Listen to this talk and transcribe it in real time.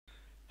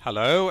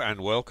Hello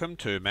and welcome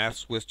to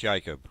Maths with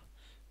Jacob.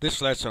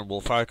 This lesson will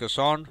focus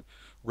on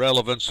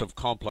relevance of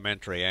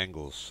complementary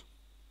angles.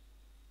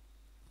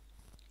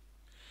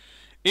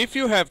 If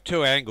you have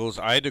two angles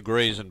A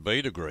degrees and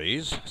B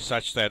degrees,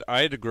 such that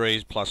A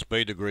degrees plus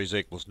B degrees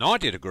equals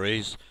 90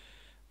 degrees,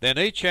 then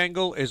each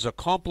angle is a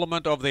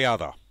complement of the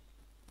other.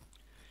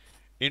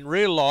 In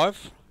real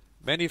life,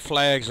 many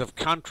flags of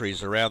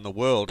countries around the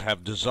world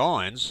have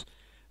designs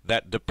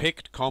that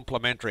depict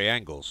complementary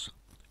angles.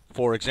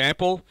 For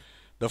example,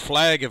 the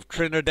flag of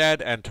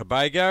Trinidad and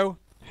Tobago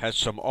has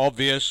some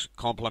obvious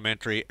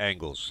complementary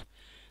angles.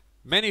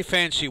 Many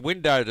fancy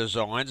window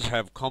designs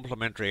have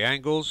complementary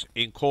angles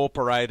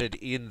incorporated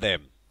in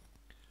them.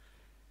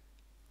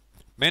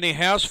 Many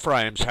house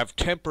frames have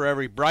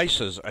temporary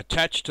braces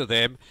attached to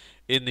them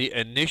in the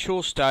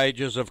initial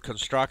stages of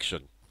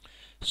construction.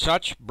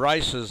 Such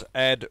braces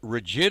add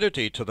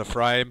rigidity to the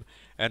frame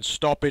and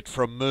stop it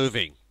from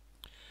moving.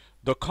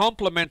 The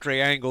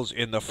complementary angles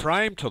in the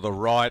frame to the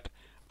right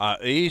are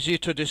easy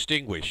to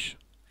distinguish.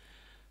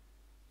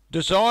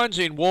 Designs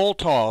in wall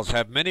tiles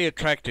have many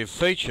attractive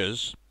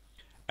features,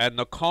 and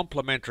the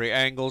complementary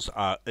angles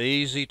are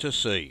easy to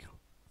see.